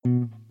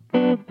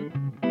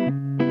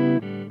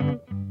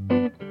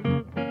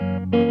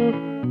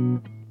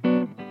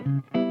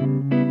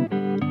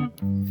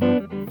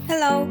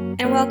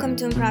welcome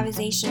to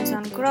Improvisations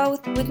on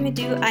Growth with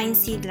Madhu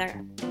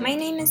Einsiedler. My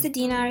name is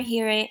Adina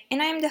Arhire,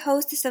 and I am the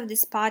hostess of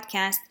this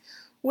podcast,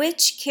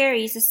 which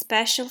carries a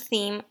special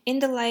theme in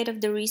the light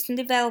of the recent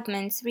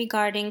developments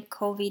regarding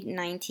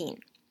COVID-19.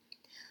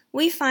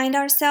 We find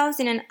ourselves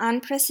in an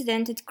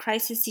unprecedented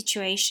crisis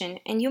situation,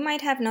 and you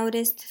might have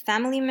noticed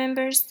family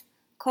members,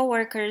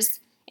 co-workers,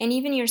 and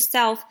even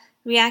yourself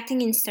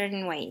reacting in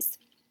certain ways.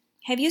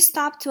 Have you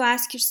stopped to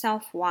ask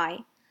yourself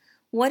why?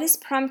 What is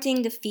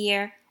prompting the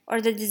fear or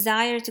the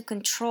desire to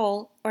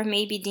control, or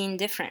maybe the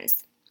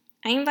indifference?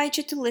 I invite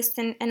you to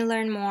listen and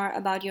learn more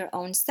about your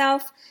own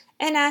self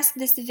and ask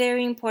this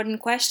very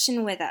important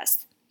question with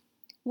us.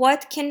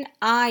 What can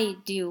I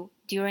do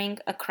during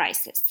a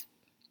crisis?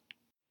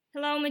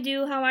 Hello,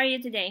 Madhu. How are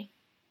you today?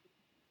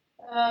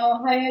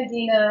 Oh, hi,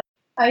 Adina.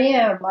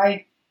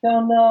 I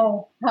don't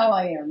know how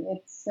I am.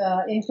 It's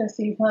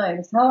interesting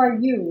times. How are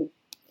you?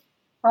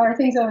 How are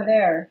things over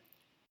there?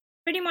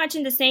 Pretty much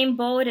in the same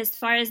boat as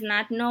far as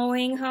not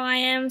knowing how I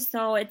am.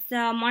 So it's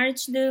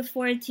March the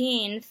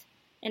 14th,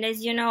 and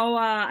as you know,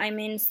 I'm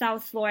in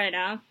South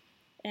Florida,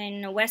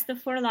 in west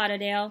of Fort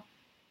Lauderdale,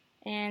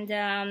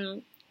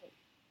 and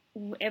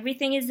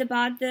everything is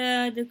about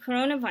the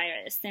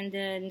coronavirus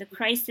and the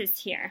crisis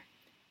here.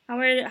 How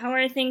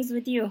are things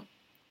with you?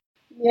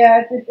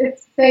 Yeah,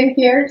 it's the same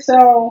here.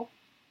 So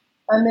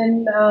I'm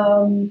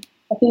in.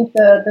 I think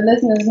the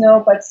listeners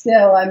know, but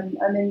still, I'm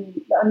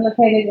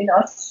located in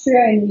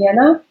Austria, in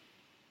Vienna,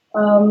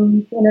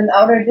 in an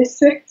outer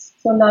district,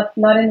 so not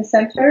in the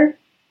center.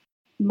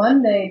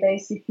 Monday,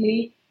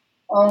 basically,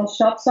 all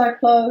shops are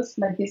closed.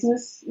 My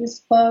business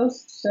is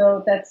closed,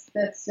 so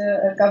that's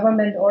a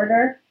government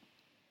order.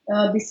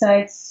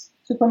 Besides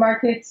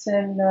supermarkets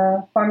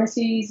and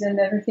pharmacies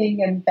and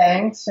everything, and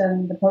banks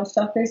and the post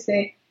office,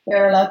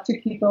 they're allowed to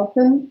keep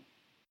open,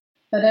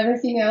 but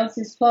everything else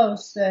is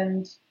closed.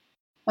 And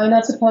I'm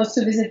not supposed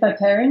to visit my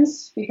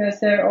parents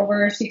because they're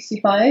over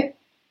 65.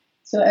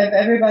 So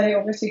everybody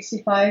over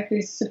 65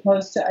 is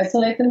supposed to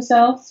isolate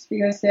themselves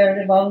because they're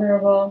the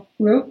vulnerable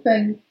group.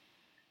 And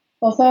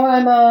although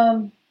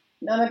I'm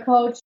a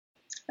coach,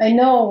 I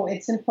know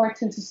it's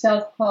important to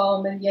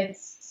self-calm, and yet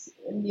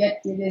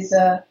it is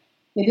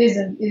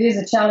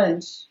a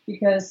challenge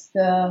because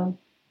the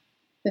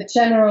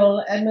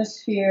general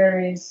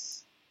atmosphere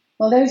is,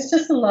 well, there's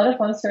just a lot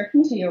of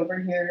uncertainty over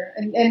here,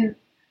 and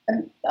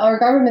our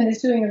government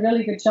is doing a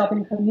really good job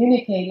in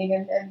communicating,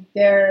 and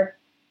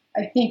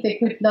I think they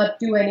could not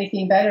do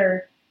anything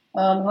better,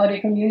 how they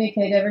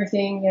communicate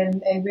everything,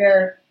 and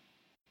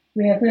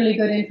we have really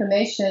good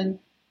information,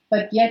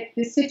 but yet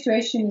this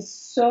situation is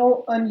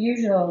so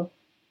unusual.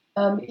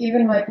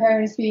 Even my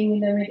parents, being in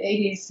their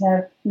mid-80s,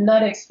 have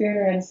not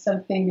experienced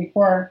something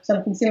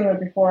similar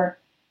before.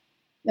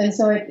 And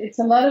so it's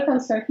a lot of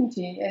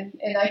uncertainty,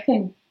 and I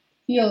can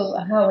feel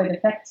how it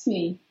affects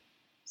me.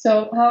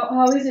 So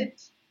how is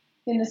it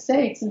in the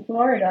States, in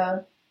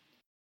Florida?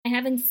 I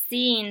haven't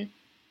seen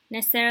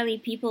necessarily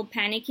people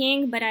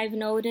panicking, but I've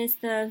noticed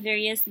the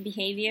various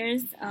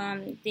behaviors.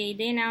 They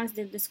announced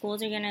that the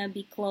schools are going to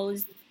be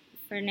closed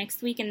for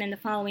next week, and then the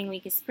following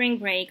week is spring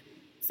break.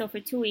 So for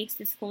 2 weeks,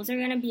 the schools are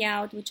going to be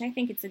out, which I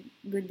think it's a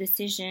good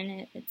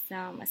decision. It's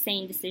a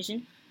sane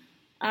decision.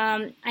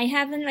 I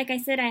haven't, like I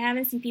said, I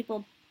haven't seen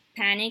people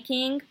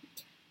panicking,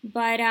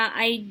 but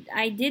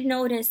I did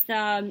notice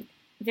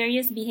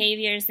various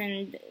behaviors,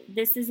 and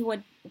this is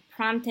what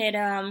prompted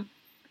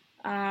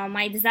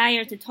my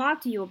desire to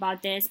talk to you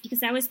about this,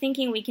 because I was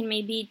thinking we can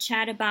maybe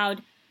chat about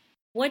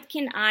what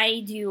can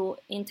I do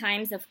in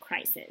times of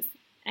crisis.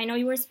 I know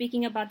you were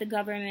speaking about the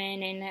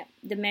government and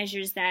the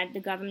measures that the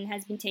government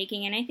has been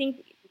taking, and I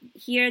think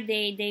here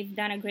they've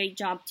done a great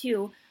job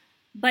too.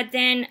 But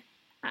then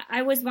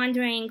I was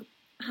wondering,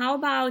 how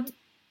about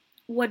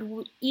what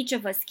each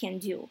of us can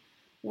do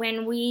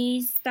when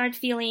we start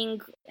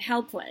feeling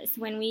helpless,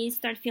 when we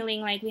start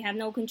feeling like we have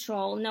no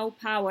control, no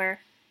power?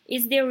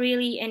 Is there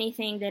really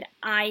anything that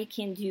I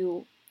can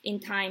do in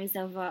times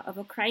of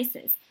a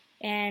crisis?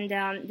 And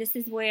this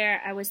is where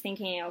I was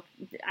thinking,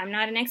 I'm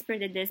not an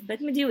expert at this,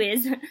 but Madhu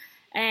is.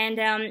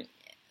 And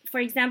for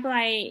example,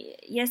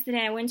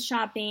 yesterday I went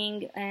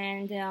shopping,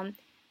 and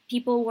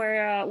people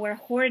were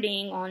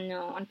hoarding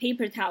on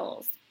paper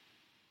towels,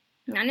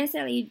 not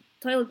necessarily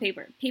toilet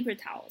paper, paper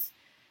towels.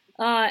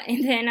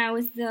 And then I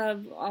was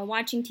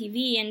watching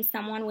TV, and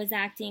someone was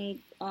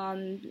acting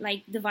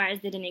like the virus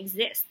didn't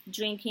exist,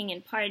 drinking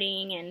and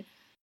partying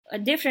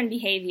and different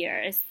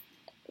behaviors,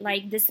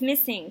 like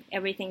dismissing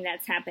everything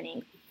that's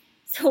happening.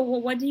 So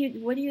what do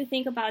you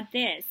think about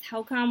this?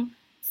 How come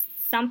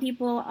some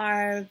people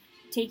are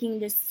taking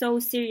this so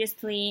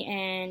seriously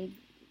and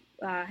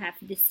have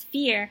this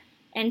fear,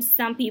 and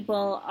some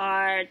people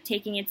are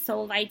taking it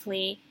so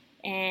lightly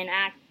and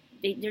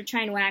they're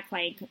trying to act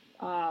like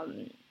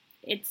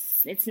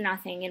it's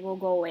nothing, it will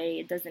go away,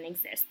 it doesn't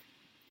exist?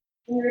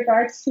 In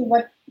regards to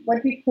what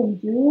we can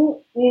do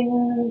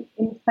in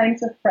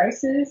times of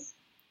crisis,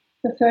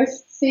 the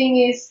first thing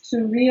is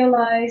to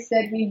realize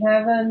that we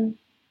have an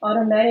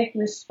automatic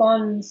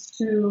response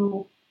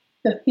to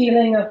the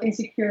feeling of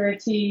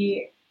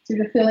insecurity to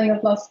the feeling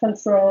of loss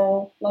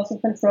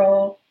of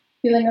control,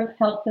 feeling of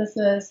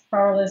helplessness,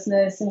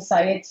 powerlessness,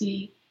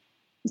 anxiety.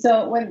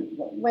 So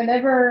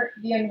whenever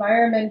the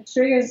environment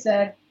triggers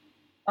that,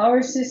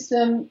 our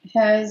system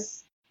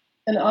has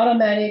an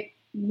automatic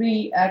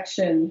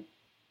reaction,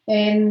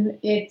 and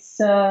it's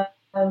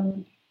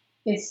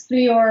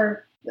three,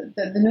 or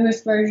the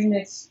newest version,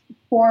 it's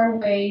 4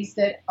 ways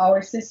that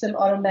our system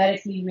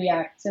automatically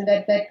reacts, and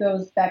that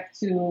goes back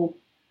to,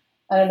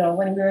 I don't know,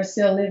 when we were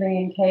still living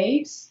in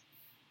caves.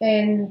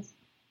 And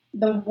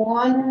the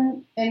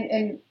one,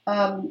 and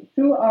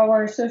through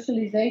our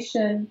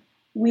socialization,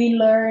 we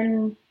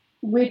learn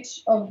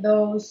which of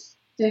those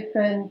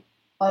different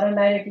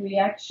automatic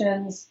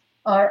reactions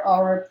are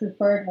our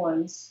preferred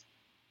ones.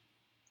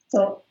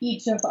 So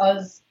each of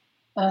us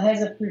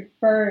has a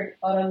preferred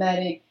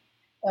automatic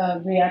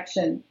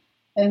reaction.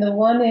 And the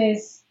one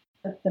is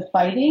the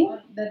fighting,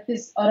 that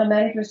this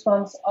automatic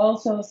response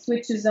also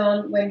switches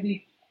on when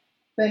we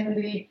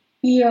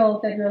feel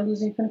that we're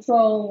losing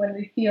control, when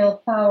we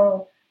feel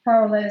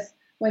powerless,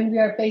 when we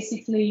are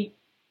basically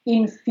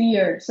in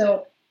fear.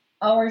 So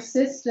our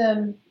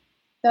system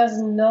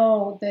doesn't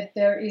know that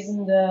there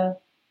isn't a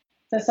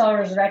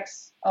Thesaurus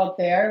Rex out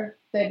there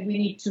that we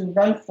need to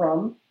run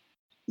from.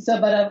 So,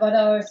 but what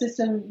our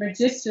system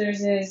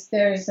registers is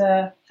there's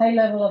a high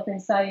level of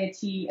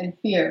anxiety and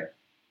fear,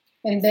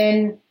 and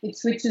then it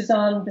switches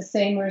on the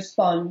same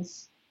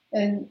response.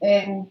 And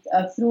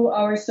through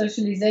our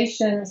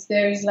socializations,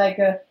 there is like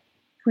a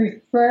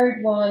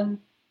preferred one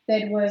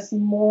that was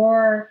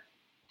more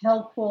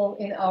helpful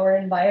in our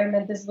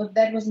environment.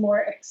 That was more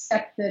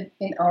accepted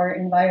in our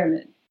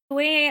environment. The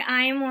way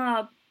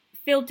I'm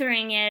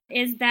filtering it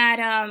is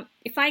that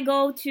if I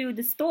go to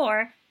the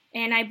store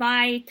and I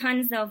buy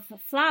tons of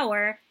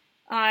flour,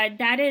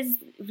 that is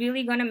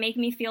really going to make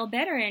me feel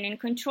better and in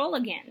control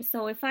again.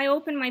 So if I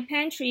open my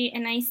pantry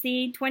and I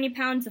see 20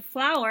 pounds of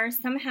flour,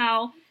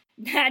 somehow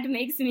that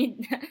makes me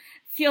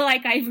feel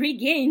like I've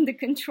regained the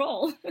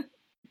control.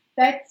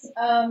 That's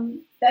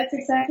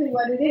exactly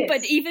what it is.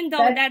 But even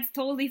though that's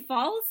totally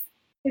false?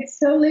 It's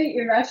totally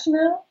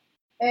irrational,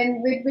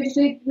 and which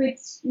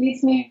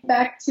leads me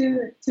back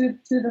to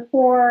the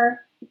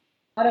 4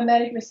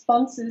 automatic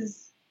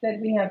responses that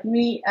we have,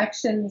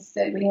 reactions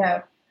that we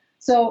have.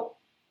 So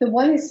the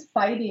one is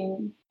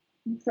fighting.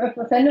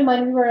 A friend of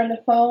mine, we were on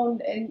the phone,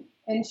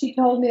 and she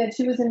told me that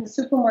she was in the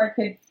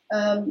supermarket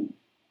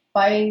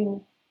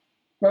buying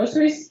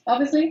groceries,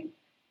 obviously,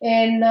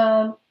 and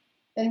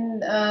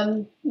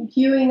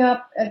queuing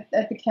up at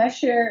the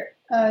cashier.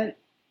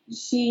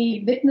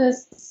 She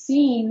witnessed a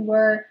scene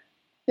where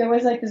there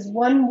was like this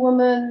one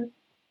woman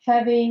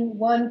having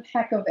 1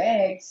 pack of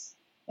eggs,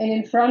 and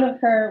in front of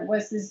her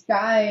was this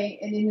guy,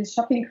 and in his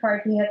shopping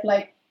cart he had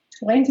like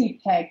 20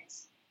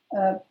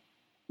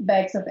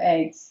 bags of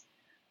eggs.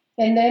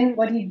 And then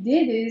what he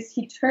did is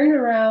he turned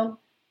around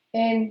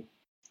and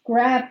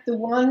grabbed the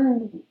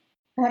 1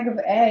 pack of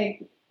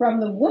egg from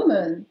the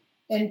woman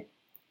and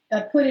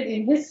put it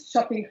in his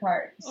shopping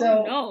cart.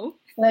 So, no.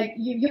 Like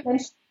you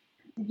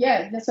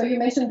mentioned, so you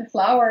mentioned the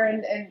flour,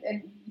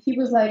 and he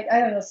was like, I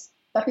don't know,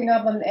 stocking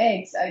up on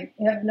eggs. I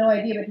have no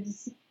idea, but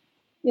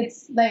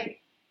it's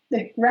like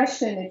the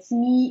aggression. It's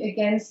me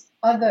against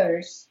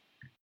others.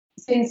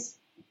 Since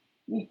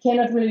we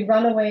cannot really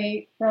run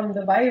away from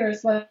the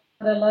virus, what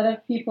a lot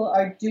of people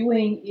are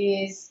doing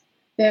is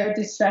they're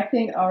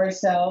distracting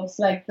ourselves.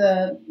 Like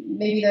the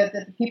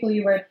people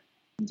you were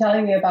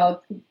telling me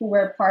about who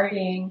were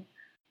partying,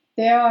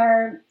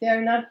 they're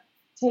not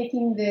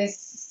taking this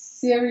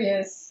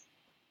serious.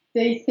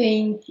 They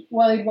think,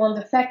 well, it won't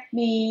affect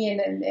me,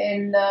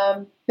 and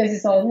this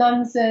is all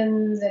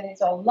nonsense, and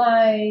it's all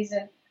lies,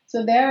 and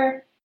so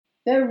they're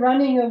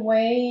running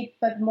away,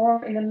 but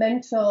more in a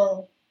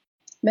mental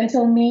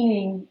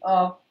meaning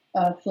of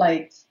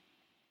flight.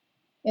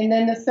 And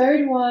then the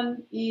third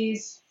one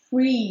is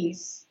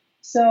freeze.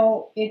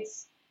 So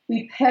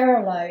we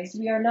paralyze.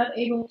 We are not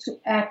able to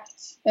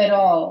act at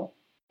all.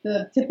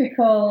 The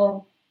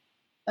typical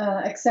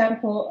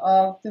example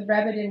of the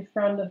rabbit in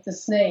front of the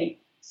snake.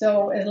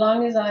 So as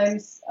long as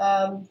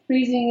I'm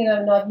freezing and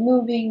I'm not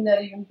moving,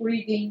 not even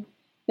breathing,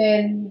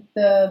 then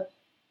the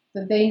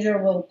danger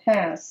will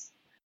pass.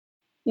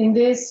 In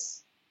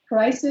this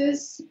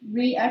crisis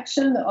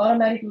reaction, the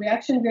automatic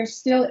reaction, we're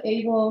still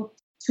able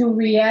to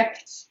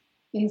react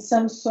in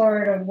some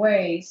sort of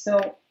way.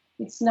 So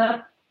it's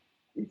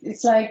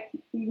like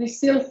we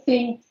still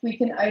think we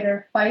can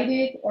either fight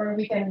it, or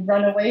we can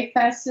run away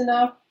fast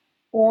enough,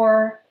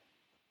 or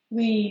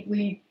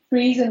we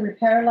freeze and we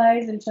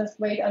paralyze and just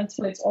wait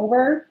until it's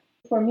over.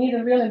 For me,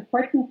 the real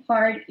important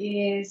part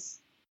is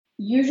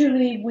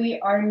usually we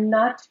are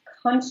not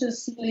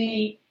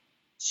consciously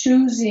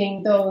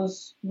choosing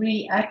those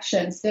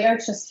reactions. They are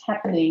just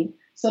happening.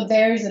 So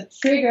there's a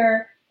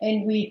trigger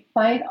and we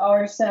find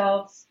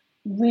ourselves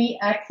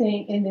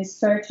reacting in this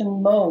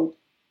certain mode.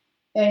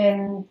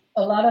 And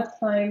a lot of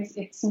times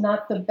it's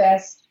not the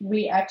best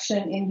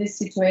reaction in this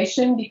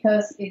situation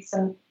because it's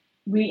a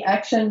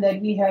reaction that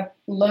we have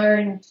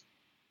learned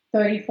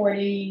 30,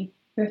 40,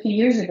 50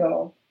 years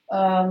ago.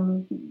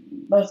 um,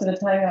 most of the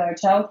time in our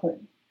childhood.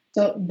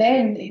 So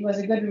then it was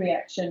a good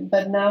reaction,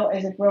 but now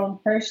as a grown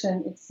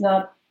person, it's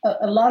not.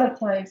 A lot of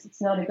times,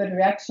 it's not a good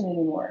reaction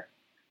anymore.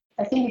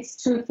 I think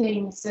it's two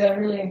things that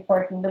are really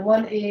important. The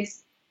one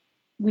is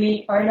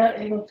we are not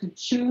able to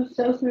choose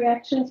those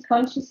reactions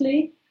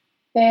consciously,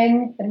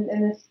 and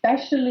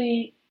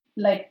especially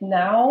like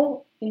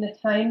now in the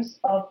times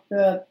of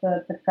the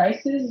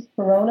crisis,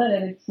 Corona,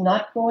 that it's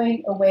not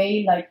going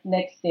away like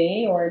next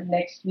day or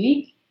next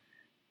week.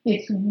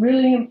 It's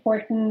really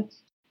important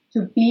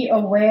to be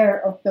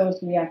aware of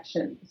those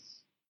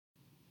reactions.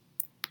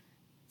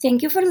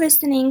 Thank you for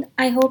listening.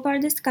 I hope our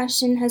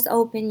discussion has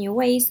opened new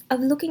ways of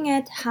looking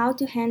at how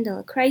to handle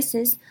a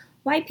crisis,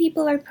 why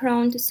people are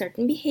prone to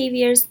certain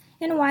behaviors,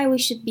 and why we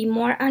should be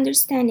more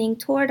understanding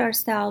toward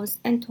ourselves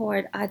and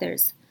toward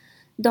others.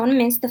 Don't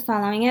miss the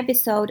following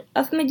episode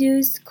of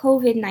Madhu's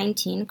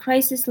COVID-19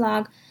 Crisis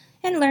Log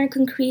and learn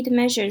concrete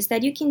measures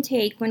that you can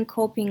take when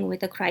coping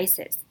with a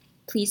crisis.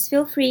 Please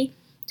feel free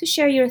to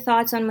share your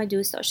thoughts on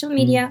Madhu's social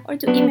media or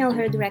to email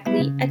her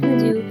directly at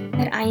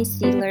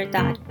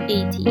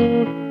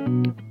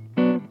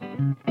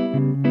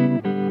madhu@einsiedler.at.